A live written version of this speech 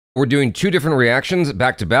We're doing two different reactions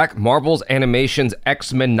back to back, Marvel's Animations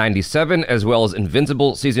X-Men 97 as well as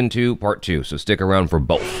Invincible Season 2 Part 2, so stick around for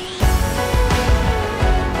both.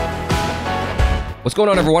 What's going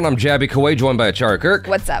on, everyone? I'm Jabby Kawai, joined by Achara Kirk.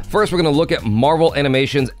 What's up? First, we're going to look at Marvel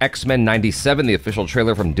Animations X-Men 97, the official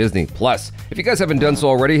trailer from Disney+. If you guys haven't done so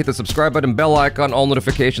already, hit the subscribe button, bell icon, all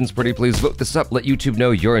notifications. Pretty please vote this up, let YouTube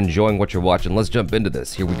know you're enjoying what you're watching. Let's jump into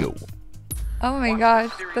this. Here we go. Oh my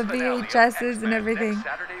gosh, the VHSs and everything.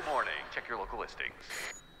 Saturday morning. Check your local listings.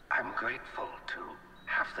 I'm grateful to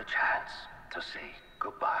have the chance to say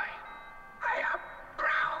goodbye. I am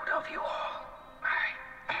proud of you all, my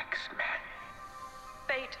X-Men.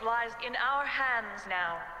 Fate lies in our hands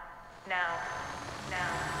now. Now.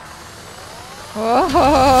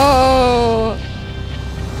 Whoa!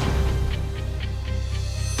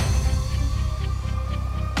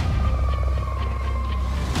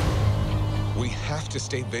 We have to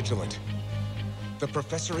stay vigilant. The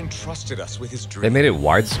professor entrusted us with his dream. They made it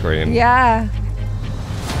widescreen. Yeah.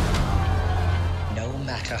 No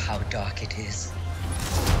matter how dark it is,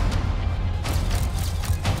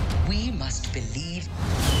 we must believe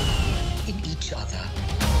in each other.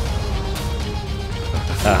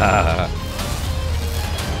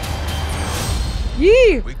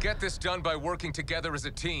 Yee! We get this done by working together as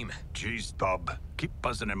a team. Jeez, bub. Keep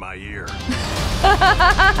buzzing in my ear.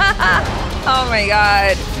 Oh my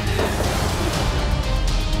god.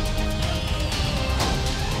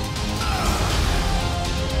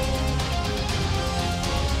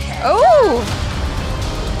 Oh!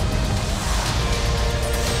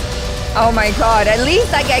 Oh my god, at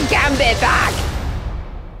least I get Gambit back!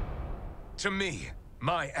 To me,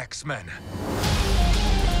 my X-Men.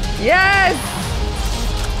 Yes!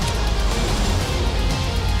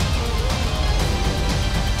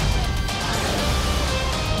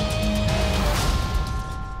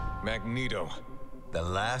 Magneto. The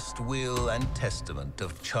last will and testament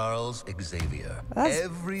of Charles Xavier. That's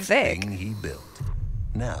Everything sick. he built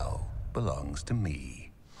now belongs to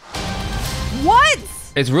me. What?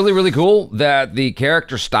 It's really, really cool that the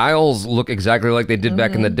character styles look exactly like they did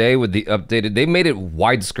back in the day with the updated. They made it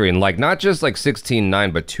widescreen, like not just like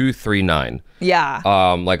 16:9, but 2:3:9. Yeah.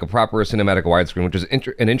 Like a proper cinematic widescreen, which is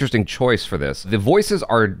an interesting choice for this. The voices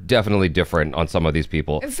are definitely different on some of these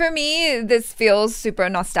people. For me, this feels super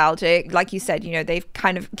nostalgic. Like you said, you know, they've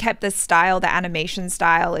kind of kept the style, the animation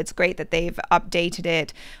style. It's great that they've updated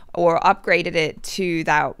it or upgraded it to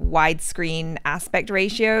that widescreen aspect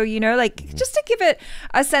ratio, you know, like just to give it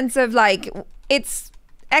a sense of like, it's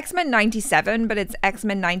X-Men 97, but it's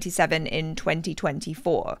X-Men 97 in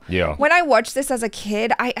 2024. Yeah. When I watched this as a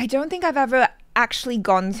kid, I don't think I've ever actually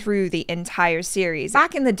gone through the entire series.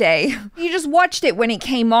 Back in the day, you just watched it when it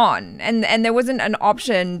came on, and there wasn't an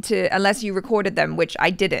option to, unless you recorded them, which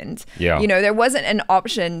I didn't. Yeah. You know, there wasn't an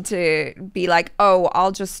option to be like, oh,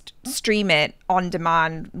 I'll just stream it on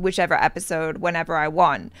demand, whichever episode, whenever I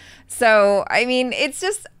want. So, I mean, it's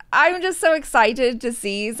just, I'm just so excited to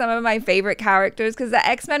see some of my favorite characters, because the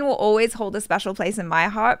X-Men will always hold a special place in my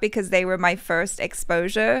heart because they were my first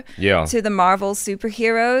exposure to the Marvel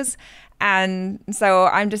superheroes. And so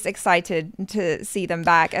I'm just excited to see them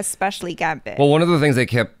back, especially Gambit. Well, one of the things they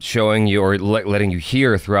kept showing you or letting you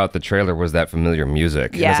hear throughout the trailer was that familiar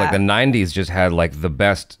music. Yeah. And it's like the 90s just had like the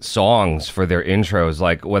best songs for their intros,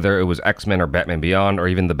 like whether it was X-Men or Batman Beyond or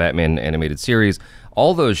even the Batman animated series.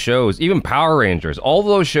 All those shows, even Power Rangers, all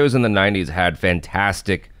those shows in the 90s had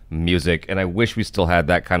fantastic music, and I wish we still had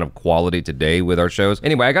that kind of quality today with our shows.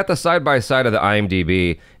 Anyway, I got the side-by-side of the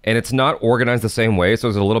IMDb, and it's not organized the same way, so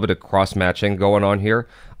there's a little bit of cross-matching going on here.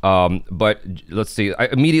 But let's see,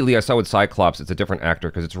 immediately I saw with Cyclops, it's a different actor,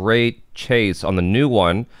 because it's Ray Chase on the new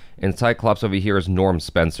one, and Cyclops over here is Norm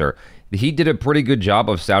Spencer. He did a pretty good job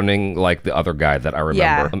of sounding like the other guy that I remember.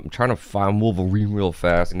 Yeah. I'm trying to find Wolverine real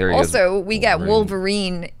fast, and there he is. Also, we get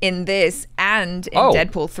Wolverine in this and in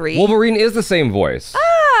Deadpool 3. Wolverine is the same voice.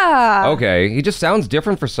 Ah! Okay, he just sounds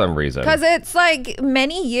different for some reason. Because it's like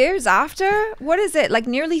many years after. What is it? Like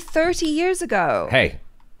nearly 30 years ago. Hey,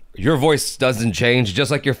 your voice doesn't change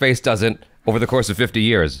just like your face doesn't over the course of 50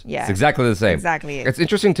 years. Yeah. It's exactly the same. Exactly. It's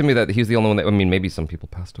interesting to me that he's the only one that, I mean, maybe some people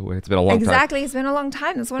passed away. It's been a long time. Exactly. It's been a long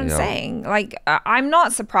time. That's what I'm saying. Like, I'm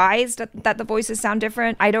not surprised that the voices sound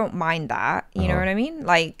different. I don't mind that. You know what I mean?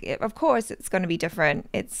 Like, of course it's going to be different.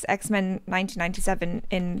 It's X-Men 1997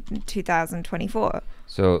 in 2024.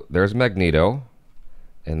 So there's Magneto,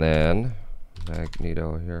 and then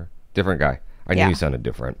Magneto here. Different guy. I knew he sounded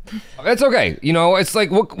different. It's okay. You know, it's like,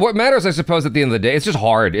 what matters, I suppose, at the end of the day, it's just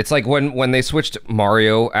hard. It's like when they switched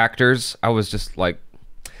Mario actors, I was just like,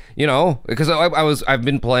 You know, because I've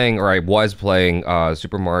been playing, or I was playing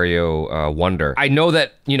Super Mario Wonder. I know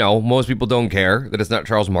that, you know, most people don't care that it's not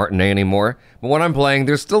Charles Martinet anymore, but when I'm playing,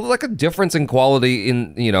 there's still like a difference in quality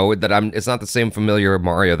in, you know, that it's not the same familiar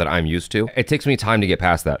Mario that I'm used to. It takes me time to get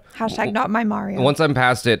past that. Hashtag not my Mario. Once I'm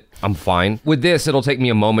past it, I'm fine. With this, it'll take me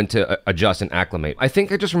a moment to adjust and acclimate. I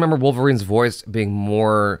think I just remember Wolverine's voice being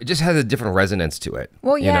more, it just has a different resonance to it.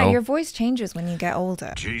 Well, yeah, you know? your voice changes when you get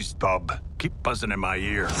older. Jeez, bub. Keep buzzing in my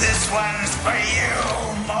ear. This one's for you,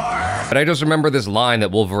 Morph. But I just remember this line that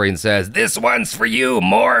Wolverine says, "This one's for you,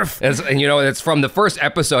 Morph." And you know, it's from the first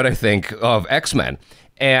episode, I think, of X-Men.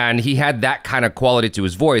 And he had that kind of quality to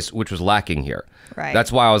his voice, which was lacking here. Right.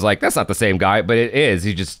 That's why I was like, that's not the same guy, but it is.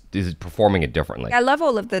 He just is performing it differently. I love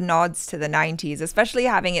all of the nods to the 90s, especially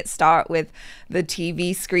having it start with the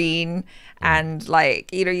TV screen and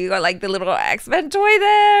like, you know, you got like the little X-Men toy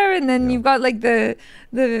there, and then you've got like the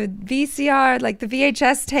VCR, like the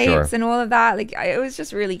VHS tapes and all of that. Like it was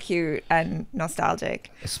just really cute and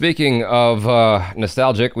nostalgic. Speaking of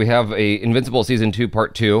nostalgic, we have a Invincible Season 2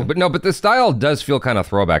 Part 2. But the style does feel kind of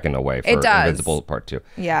throwback in a way for It does. Invincible Part 2.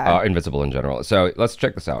 Yeah. Invincible in general. So let's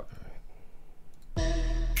check this out.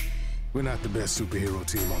 We're not the best superhero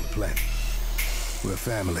team on the planet. We're a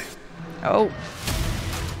family. Oh.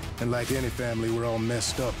 And like any family, we're all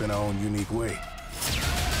messed up in our own unique way.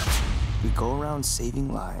 We go around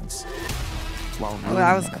saving lives while Oh,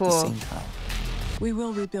 that was ruining them cool. at the same time. We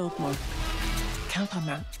will rebuild more. Count on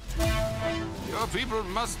that. Your people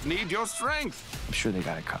must need your strength. I'm sure they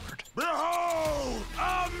got it covered. Behold,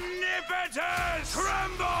 omnipotence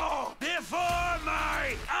tremble before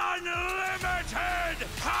my unlimited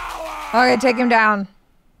power. Okay, take him down.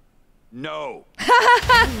 No.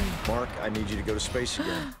 Mark, I need you to go to space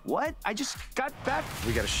again. What? I just got back.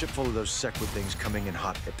 We got a ship full of those Sequid things coming in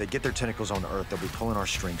hot. If they get their tentacles on Earth, they'll be pulling our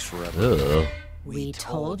strings forever. Ugh. We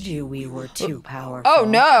told you we were too powerful. Oh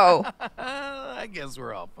no. I guess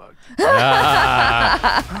we're all fucked.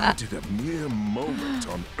 How did a mere moment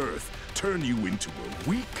on Earth turn you into a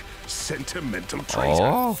weak, sentimental traitor?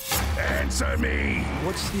 Oh. Answer me!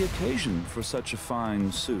 What's the occasion for such a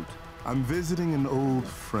fine suit? I'm visiting an old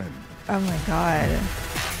friend. Oh my god.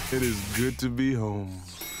 It is good to be home.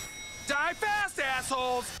 Die fast,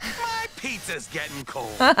 assholes! My pizza's getting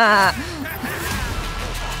cold.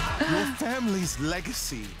 Your family's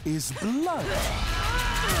legacy is blood.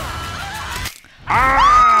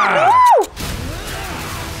 Ah!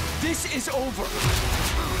 This is over.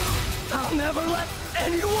 I'll never let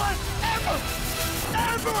anyone ever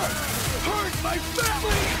hurt my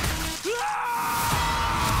family.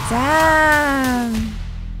 Damn.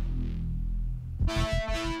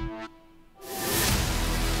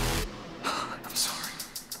 I'm sorry.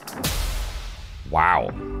 Wow.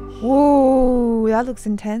 Whoa, that looks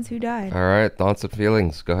intense. Who died? All right, thoughts and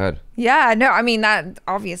feelings. Go ahead. Yeah, no, I mean, that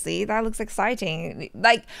obviously that looks exciting.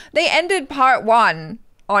 Like they ended part 1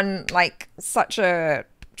 on like such a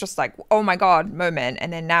just like, oh my god moment,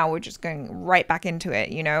 and then now we're just going right back into it,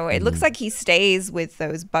 you know. It looks like he stays with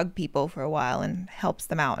those bug people for a while and helps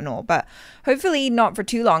them out and all, but hopefully not for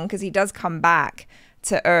too long, because he does come back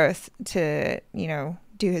to Earth to, you know,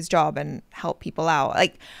 do his job and help people out.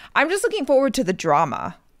 Like I'm just looking forward to the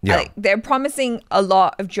drama. Yeah. Like, they're promising a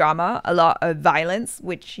lot of drama, a lot of violence,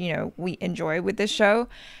 which, you know, we enjoy with this show.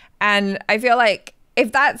 And I feel like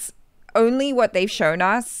if that's only what they've shown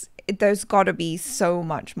us, there's got to be so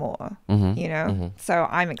much more, you know? So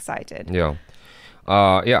I'm excited. Yeah.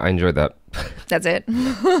 Yeah, I enjoyed that. That's it.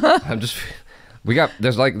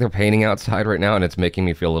 There's like, they're painting outside right now, and it's making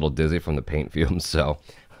me feel a little dizzy from the paint fumes. So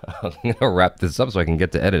I'm going to wrap this up so I can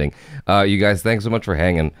get to editing. You guys, thanks so much for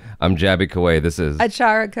hanging. I'm Jabby Kawai. This is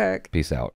Achara Cook. Peace out.